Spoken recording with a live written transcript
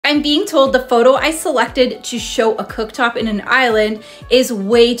I'm being told the photo I selected to show a cooktop in an island is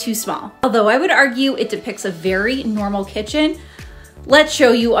way too small. Although I would argue it depicts a very normal kitchen, let's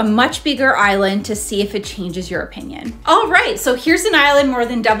show you a much bigger island to see if it changes your opinion. All right, so here's an island more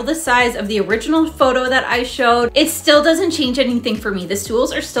than double the size of the original photo that I showed. It still doesn't change anything for me. The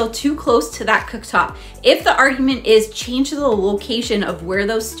stools are still too close to that cooktop. If the argument is change the location of where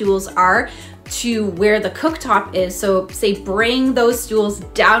those stools are to where the cooktop is, so say bring those stools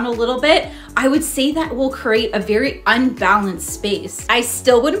down a little bit, I would say that will create a very unbalanced space. I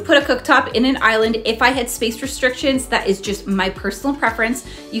still wouldn't put a cooktop in an island if I had space restrictions. That is just my personal preference.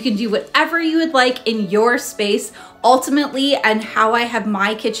 You can do whatever you would like in your space. Ultimately, and how I have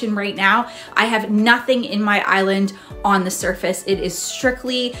my kitchen right now, I have nothing in my island on the surface. It is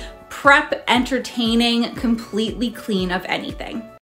strictly prep, entertaining, completely clean of anything.